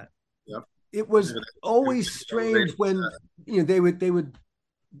all that. Yep. It was always strange when they would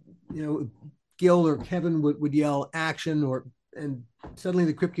Gil or Kevin would yell action, and suddenly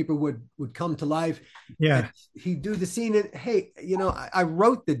the Crypt Keeper would come to life. Yeah, he'd do the scene, and hey, I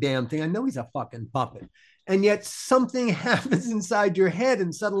wrote the damn thing. I know he's a fucking puppet, and yet something happens inside your head,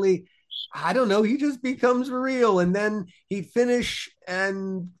 and suddenly, I don't know, he just becomes real. And then he'd finish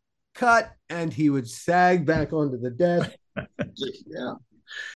and cut, and he would sag back onto the desk. Yeah.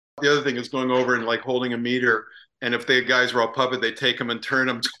 The other thing is going over and like holding a meter. And if the guys were all puppet, they take them and turn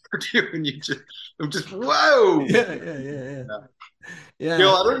them toward you, and you just whoa. Yeah.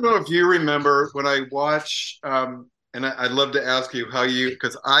 Gil, I don't know if you remember when I watch, and I'd love to ask you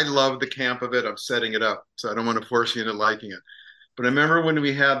because I love the camp of it. I'm setting it up, so I don't want to force you into liking it. But I remember when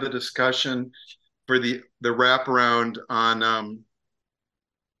we had the discussion for the wraparound on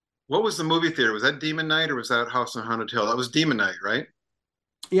what was the movie theater? Was that Demon Night or was that House on Haunted Hill? That was Demon Night, right?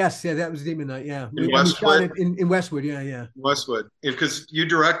 Yes, that was Demon Night. Yeah, in Westwood. In Westwood, yeah. Westwood, because you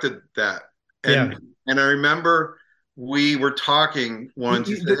directed that, and I remember we were talking once.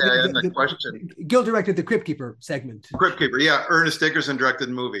 I had the question. Gil directed the Crypt Keeper segment. Crypt Keeper, yeah. Ernest Dickerson directed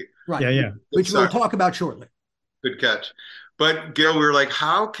the movie. Right. Yeah. Which we'll talk about shortly. Good catch. But Gil, we were like,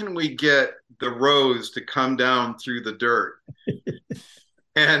 how can we get the rose to come down through the dirt?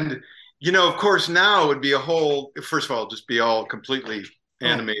 And of course, now it would be first of all, just be all completely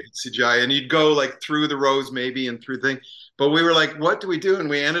animated CGI, and you'd go like through the rows maybe and through things. But we were like, what do we do? And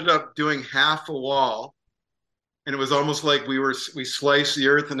we ended up doing half a wall, and it was almost like we sliced the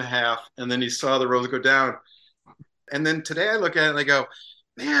earth in half, and then you saw the rows go down. And then today I look at it and I go,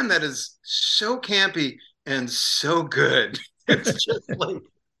 man, that is so campy and so good. It's just like,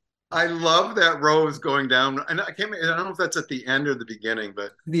 I love that rose going down, and I don't know if that's at the end or the beginning,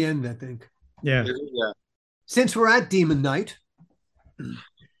 but the end, I think. Yeah. Since we're at Demon Night,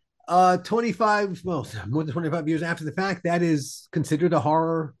 25, well, more than 25 years after the fact, that is considered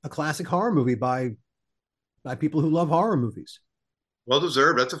a classic horror movie by people who love horror movies. Well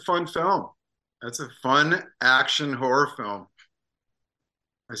deserved. That's a fun film. That's a fun action horror film.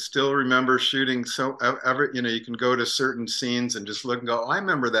 I still remember shooting you can go to certain scenes and just look and go, I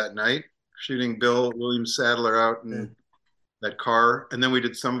remember that night shooting William Sadler out in that car. And then we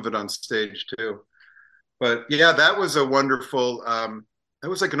did some of it on stage too. But yeah, that was a wonderful, that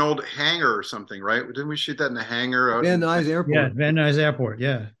was like an old hangar or something, right? Didn't we shoot that in a hangar? Van Nuys Airport. Yeah, Van Nuys Airport.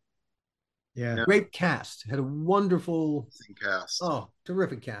 Yeah. Great cast. Had a wonderful cast. Oh,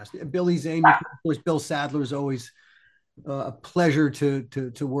 terrific cast. Billy Zane, of course. Bill Sadler is always a pleasure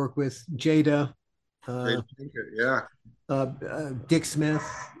to work with. Jada, Dick Smith,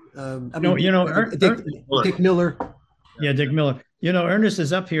 Dick Miller. Yeah, Dick Miller. Ernest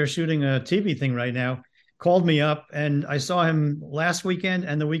is up here shooting a TV thing right now. Called me up, and I saw him last weekend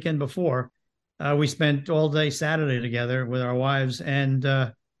and the weekend before. We spent all day Saturday together with our wives, and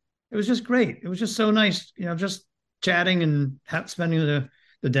it was just great. It was just so nice, just chatting and spending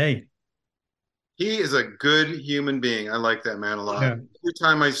the day. He is a good human being. I like that man a lot. Yeah. Every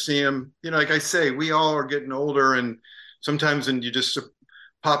time I see him, like I say, we all are getting older, and sometimes when you just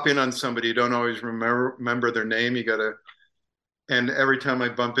pop in on somebody, you don't always remember their name. You got to, and every time I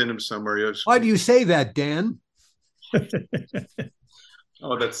bump into him somewhere, why do you say that, Dan?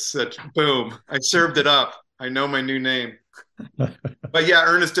 Oh, that's such boom. I served it up. I know my new name. But yeah,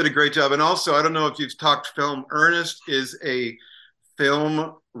 Ernest did a great job. And also, I don't know if you've talked film. Ernest is a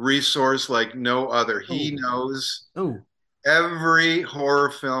film resource like no other. He knows every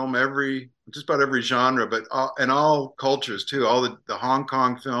horror film, just about every genre, but and all cultures too. All the Hong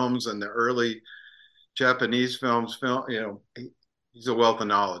Kong films and the early Japanese films. He's a wealth of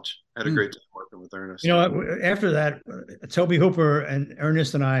knowledge. I had a great time working with Ernest. After that, Toby Hooper and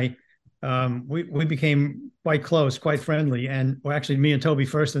Ernest and I, we became quite close, quite friendly. And well, actually, me and Toby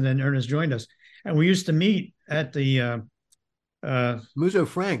first, and then Ernest joined us. And we used to meet at the Musso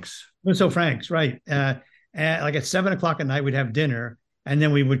Frank's. Musso Frank's, right? Like at 7:00 at night, we'd have dinner, and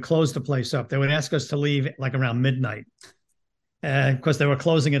then we would close the place up. They would ask us to leave like around midnight. Because they were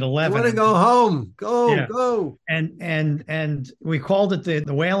closing at 11. I want to go home. Go. And we called it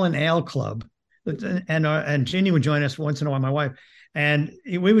the Whale and Ale Club. And Jeannie would join us once in a while, my wife. And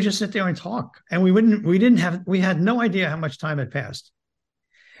we would just sit there and talk. And we had no idea how much time had passed.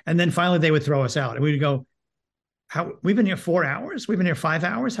 And then finally they would throw us out. And we'd go, we've been here 4 hours? We've been here 5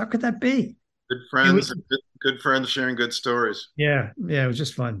 hours? How could that be? Good friends, good friends sharing good stories. Yeah, it was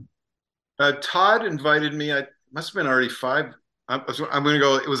just fun. Todd invited me. I must have been already 5. I'm going to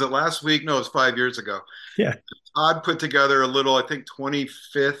go. Was it last week? No, it was 5 years ago. Yeah. Todd put together a little, I think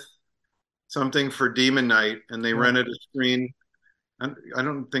 25th something for Demon Night, and they rented a screen. I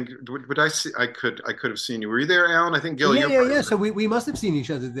don't think would I see. I could have seen you. Were you there, Alan? I think Gil. Yeah. So we must have seen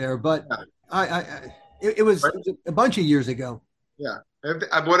each other there, but it was a bunch of years ago. Yeah,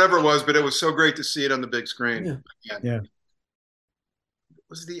 whatever it was, but it was so great to see it on the big screen. Yeah.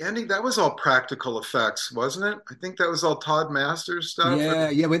 Was the ending? That was all practical effects, wasn't it? I think that was all Todd Masters stuff.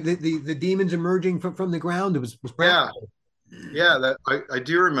 Yeah. With the demons emerging from the ground, it was practical. Yeah. That I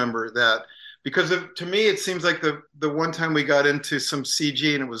do remember that because to me it seems like the one time we got into some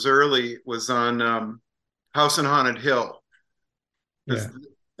CG and it was early was on House on Haunted Hill. Yeah.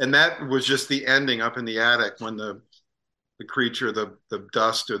 And that was just the ending up in the attic when the creature, the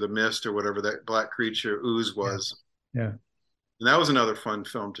dust or the mist or whatever that black creature ooze was. Yeah. And that was another fun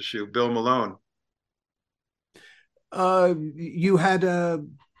film to shoot. Bill Malone. You had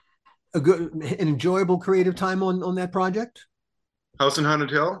an enjoyable creative time on that project? House on Haunted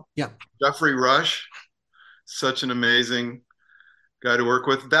Hill? Yeah. Jeffrey Rush, such an amazing guy to work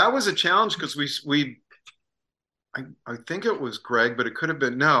with. That was a challenge because I think it was Greg, but it could have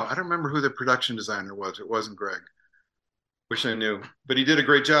been, no, I don't remember who the production designer was. It wasn't Greg. Wish I knew. But he did a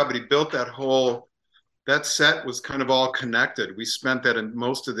great job, but he built that set was kind of all connected. We spent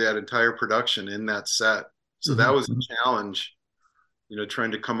most of that entire production in that set. So that was a challenge,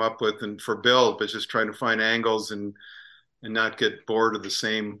 trying to come up with, and for Bill, but just trying to find angles and not get bored of the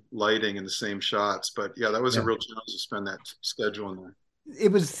same lighting and the same shots. But yeah, that was a real challenge to spend that schedule in there.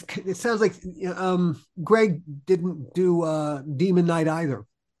 It sounds like Greg didn't do Demon Night either.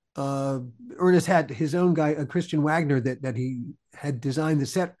 Ernest had his own guy, Christian Wagner, that he had designed the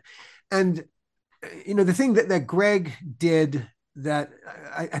set. And the thing that Greg did that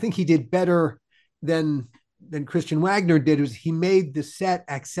I think he did better than Christian Wagner did was he made the set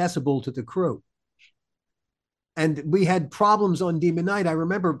accessible to the crew. And we had problems on Demon Night, I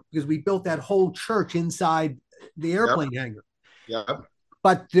remember, because we built that whole church inside the airplane hangar. Yeah.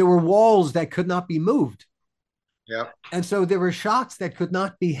 But there were walls that could not be moved. Yeah. And so there were shots that could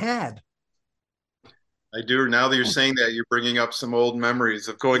not be had. I do. Now that you're saying that, you're bringing up some old memories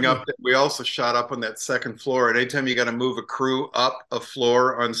of going up. We also shot up on that second floor. And anytime you got to move a crew up a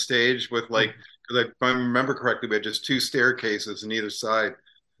floor on stage with because if I remember correctly, we had just 2 staircases on either side.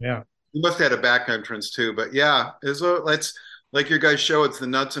 Yeah. You must have had a back entrance too. But yeah, it's like your guys' show. It's the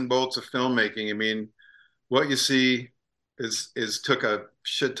nuts and bolts of filmmaking. I mean, what you see is took a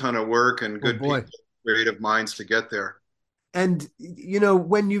shit ton of work and good people, creative minds to get there. And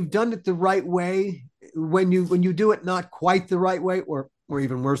when you've done it the right way, when you do it not quite the right way, or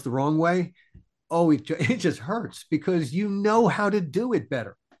even worse, the wrong way, it just hurts because you know how to do it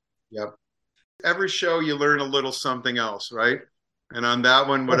better. Yep. Every show you learn a little something else, right? And on that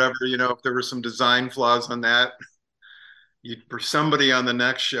one, whatever, if there were some design flaws on that, for somebody on the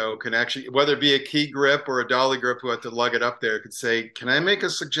next show can actually, whether it be a key grip or a dolly grip who had to lug it up there, could say, "Can I make a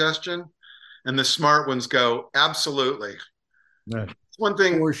suggestion?" And the smart ones go, "Absolutely." Right. One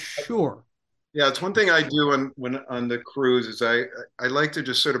thing for sure. Yeah, it's one thing I do when on the cruise is I like to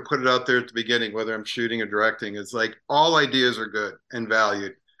just sort of put it out there at the beginning, whether I'm shooting or directing. It's like all ideas are good and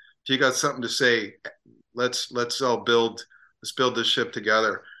valued. If you got something to say, let's build this ship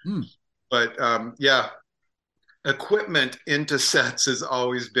together. But equipment into sets has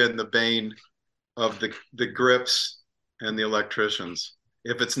always been the bane of the grips and the electricians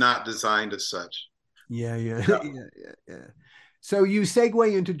if it's not designed as such. Yeah, yeah, Yeah. yeah. So you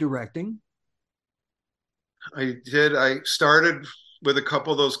segue into directing. I did. I started with a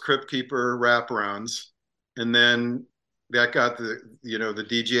couple of those Crypt Keeper wraparounds, and then that got the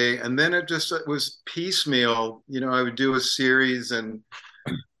DJ, and then it was piecemeal. I would do a series, and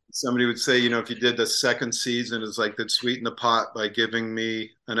somebody would say, if you did the second season, it's like they'd sweeten the pot by giving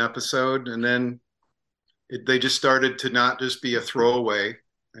me an episode, and then they just started to not just be a throwaway,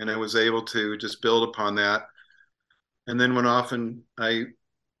 and I was able to just build upon that, and then went off and I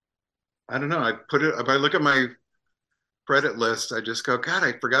don't know. I put it. If I look at my credit list, I just go, God,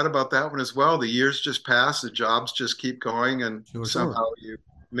 I forgot about that one as well. The years just pass, the jobs just keep going, and somehow you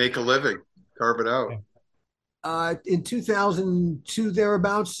make a living, carve it out. In 2002,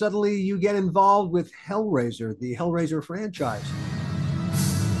 thereabouts, suddenly you get involved with Hellraiser, the Hellraiser franchise.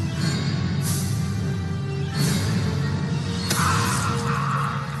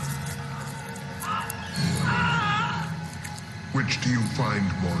 Which do you find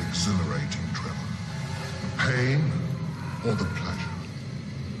more exhilarating, Trevor? The pain or the pleasure?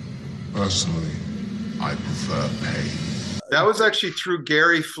 Personally, I prefer pain. That was actually through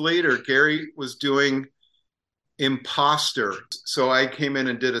Gary Fleeter. Gary was doing Imposter. So I came in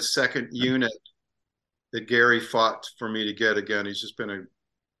and did a second unit that Gary fought for me to get again. He's just been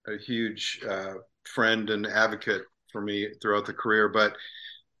a huge friend and advocate for me throughout the career.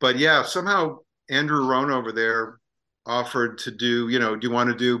 But yeah, somehow Andrew Rohn over there offered to do, do you want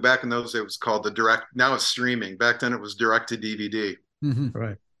to do, back in those days it was called the direct, now it's streaming. Back then it was direct to DVD. Mm-hmm.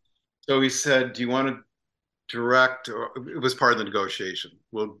 Right. So he said, do you want to direct, or it was part of the negotiation.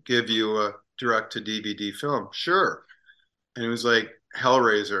 We'll give you a direct to DVD film. Sure. And it was like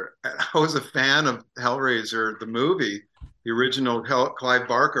Hellraiser. I was a fan of Hellraiser, the movie, the original Clive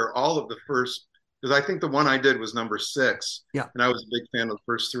Barker, all of the first, because I think the one I did was number 6. Yeah. And I was a big fan of the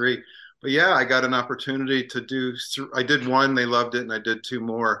first 3. But yeah, I got an opportunity to do, I did 1, they loved it, and I did 2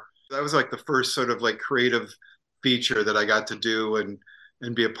 more. That was like the first sort of like creative feature that I got to do and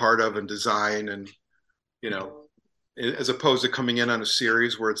be a part of and design, and, as opposed to coming in on a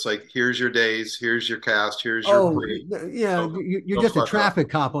series where it's like, here's your days, here's your cast, here's your crew. Yeah, you're just a traffic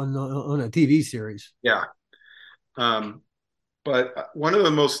cop on a TV series. Yeah. But one of the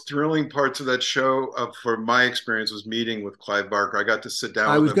most thrilling parts of that show, for my experience, was meeting with Clive Barker. I got to sit down.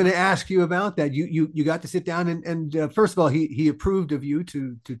 I was going to ask you about that. You got to sit down and first of all, he approved of you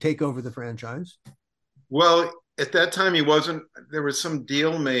to take over the franchise. Well, at that time, he wasn't. There was some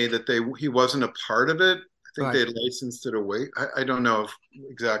deal made that he wasn't a part of it. I think they had licensed it away. I don't know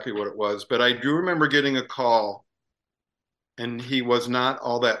exactly what it was, but I do remember getting a call, and he was not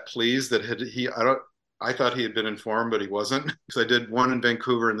all that pleased that I thought he had been informed, but he wasn't, because I did 1 in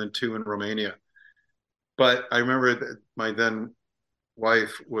Vancouver and then 2 in Romania. But I remember that my then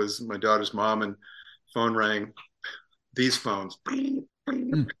wife was my daughter's mom, and phone rang. These phones.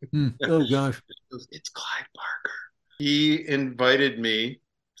 Oh gosh! It's Clive Barker. He invited me,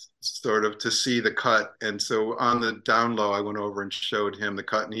 sort of, to see the cut, and so on the down low, I went over and showed him the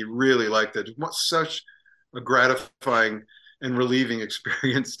cut, and he really liked it. It was such a gratifying and relieving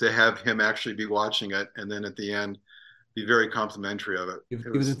experience to have him actually be watching it, and then at the end be very complimentary of it.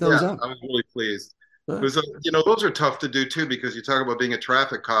 It was a thumbs up. I was really pleased. It was those are tough to do too, because you talk about being a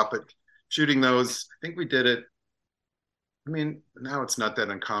traffic cop, but shooting those, I think we did it, I mean, now it's not that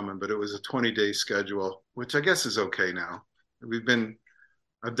uncommon, but it was a 20-day schedule, which I guess is okay now. I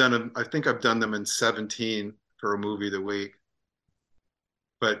think I've done them in 17 for a movie the week,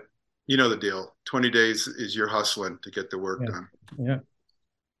 but you know the deal. 20 days is you're hustling to get the work done. Yeah.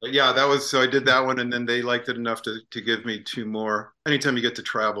 But yeah, so I did that one, and then they liked it enough to give me 2 more. Anytime you get to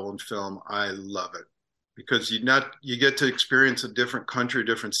travel and film, I love it, because you get to experience a different country,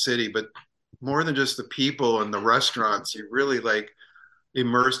 different city, but more than just the people and the restaurants, you really like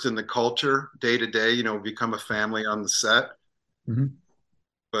immersed in the culture day to day, become a family on the set. Mm-hmm.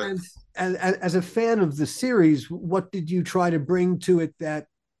 But as a fan of the series, what did you try to bring to it that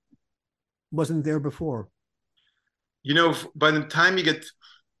wasn't there before? By the time you get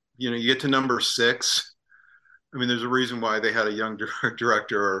to number 6, I mean, there's a reason why they had a young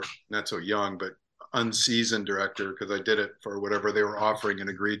director, or not so young, but unseasoned director, because I did it for whatever they were offering and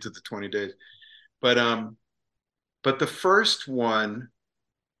agreed to the 20 days. But the first one,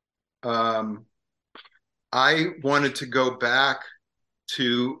 I wanted to go back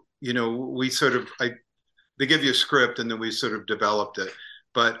to, they give you a script and then we sort of developed it.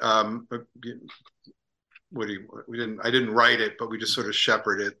 But I didn't write it, but we just sort of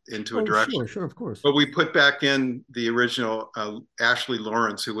shepherded it into a direction. Sure, of course. But we put back in the original Ashley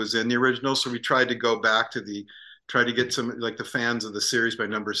Lawrence, who was in the original. So we tried to go back to the try to get some, like the fans of the series by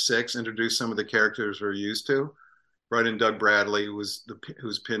number 6, introduce some of the characters we're used to. Brought in Doug Bradley, who was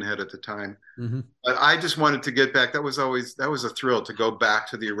Pinhead at the time. Mm-hmm. But I just wanted to get back. That was a thrill to go back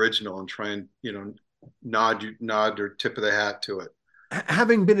to the original and try and, nod or tip of the hat to it.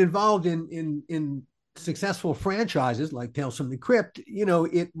 Having been involved in successful franchises like Tales from the Crypt,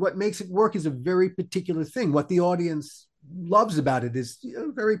 what makes it work is a very particular thing. What the audience loves about it is a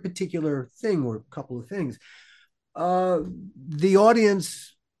very particular thing, or a couple of things. The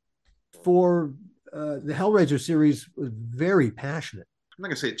audience for the Hellraiser series was very passionate. I'm not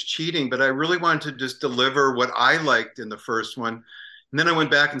gonna say it's cheating, but I really wanted to just deliver what I liked in the first one. And then I went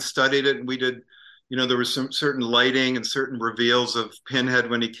back and studied it, and we did, there was some certain lighting and certain reveals of Pinhead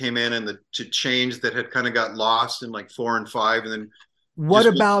when he came in, and the change that had kind of got lost in like 4 and 5. And then what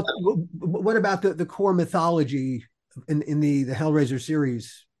about the core mythology in the Hellraiser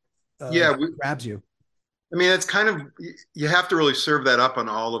series? Grabs you. I mean, it's kind of, you have to really serve that up on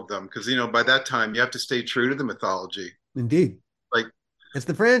all of them, because, by that time you have to stay true to the mythology. Indeed. Like, it's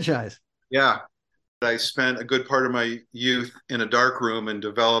the franchise. Yeah. I spent a good part of my youth in a dark room and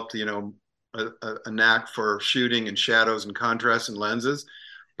developed, a knack for shooting and shadows and contrast and lenses.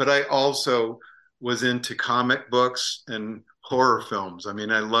 But I also was into comic books and horror films. I mean,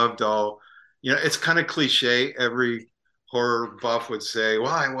 I loved all, it's kind of cliche. Every horror buff would say,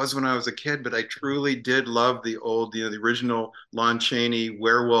 well, I was when I was a kid, but I truly did love the old, the original Lon Chaney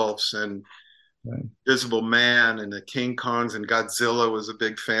werewolves and Invisible Man and the King Kongs, and Godzilla was a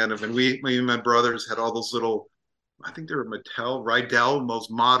big fan of. And me and my brothers had all those little, I think they were Rydell, those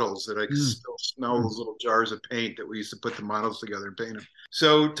models that I could still smell, those little jars of paint that we used to put the models together and paint them.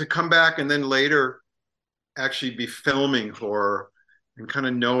 So to come back and then later actually be filming horror and kind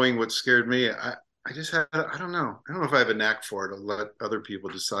of knowing what scared me, I just had, I don't know if I have a knack for it. I'll let other people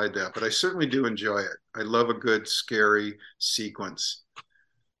decide that, but I certainly do enjoy it. I love a good scary sequence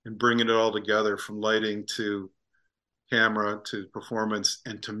and bringing it all together, from lighting to camera to performance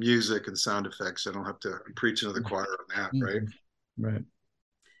and to music and sound effects. I don't have to preach into the choir on that, right? Right.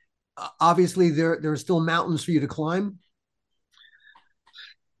 Obviously, there are still mountains for you to climb.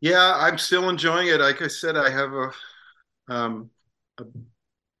 Yeah, I'm still enjoying it. Like I said, I have a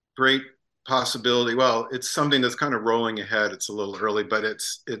great possibility. Well, it's something that's kind of rolling ahead. It's a little early, but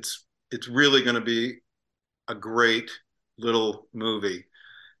it's really going to be a great little movie,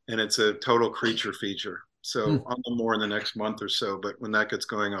 and it's a total creature feature. So I'll know more in the next month or so. But when that gets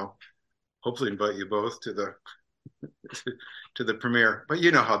going, I'll hopefully invite you both to the premiere. But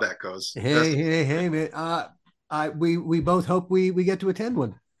you know how that goes. Hey, man! We both hope we get to attend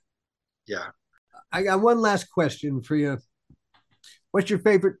one. Yeah. I got one last question for you. What's your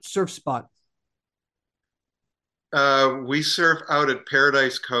favorite surf spot? We surf out at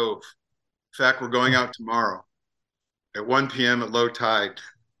Paradise Cove. In fact, we're going out tomorrow at 1 p.m. at low tide.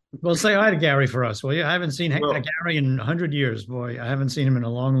 Well, say hi to Gary for us, will you? I haven't seen Gary in 100 years, boy. I haven't seen him in a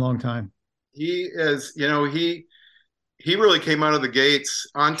long, long time. He is, he really came out of the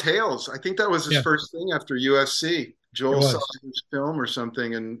gates on Tales. I think that was his first thing after UFC. Joel saw his film or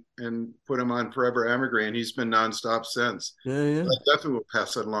something and put him on Forever Evergreen, and he's been nonstop since. Yeah. I definitely will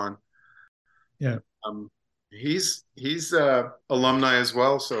pass that along. Yeah. He's alumni as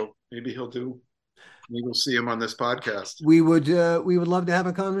well, so maybe we'll see him on this podcast. We would love to have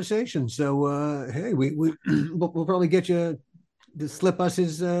a conversation. So hey, we'll probably get you to slip us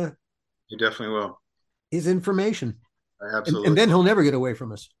his. You definitely will. His information. Absolutely. And then he'll never get away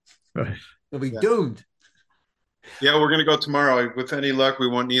from us. Right. He'll be doomed. Yeah, we're gonna go tomorrow. With any luck, we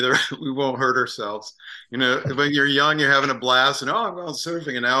won't hurt ourselves. When you're young, you're having a blast, and I'm going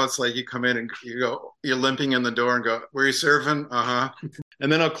surfing, and now it's like you come in and you're limping in the door and go, "Where are you surfing?"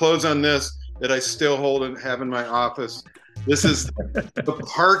 And then I'll close on this that I still hold and have in my office. This is the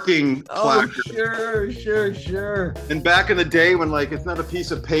parking placard. Sure. And back in the day when it's not a piece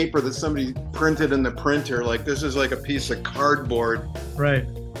of paper that somebody printed in the printer, this is like a piece of cardboard. Right.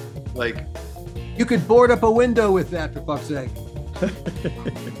 You could board up a window with that, for fuck's sake.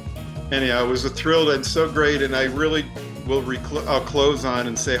 Anyhow, it was a thrill and so great, and I really will I'll close on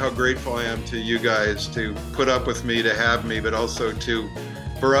and say how grateful I am to you guys to put up with me, to have me, but also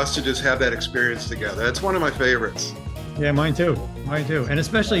for us to just have that experience together. That's one of my favorites. Yeah, mine too. And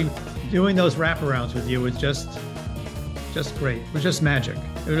especially doing those wraparounds with you was just great. It was just magic.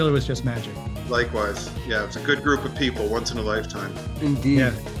 It really was just magic. Likewise. Yeah, it's a good group of people, once in a lifetime. Indeed.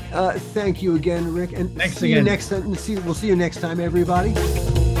 Yeah. Thank you again, Rick. And thanks see again. You next time. We'll see you next time, everybody.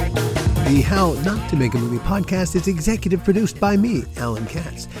 The How Not to Make a Movie podcast is executive produced by me, Alan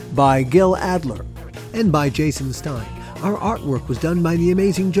Katz, by Gil Adler, and by Jason Stein. Our artwork was done by the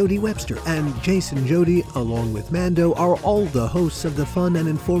amazing Jody Webster, and Jason and Jody, along with Mando, are all the hosts of the fun and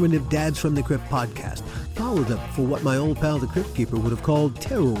informative Dads from the Crypt podcast, followed up for what my old pal the Crypt Keeper would have called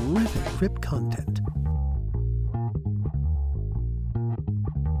terrorific crypt content.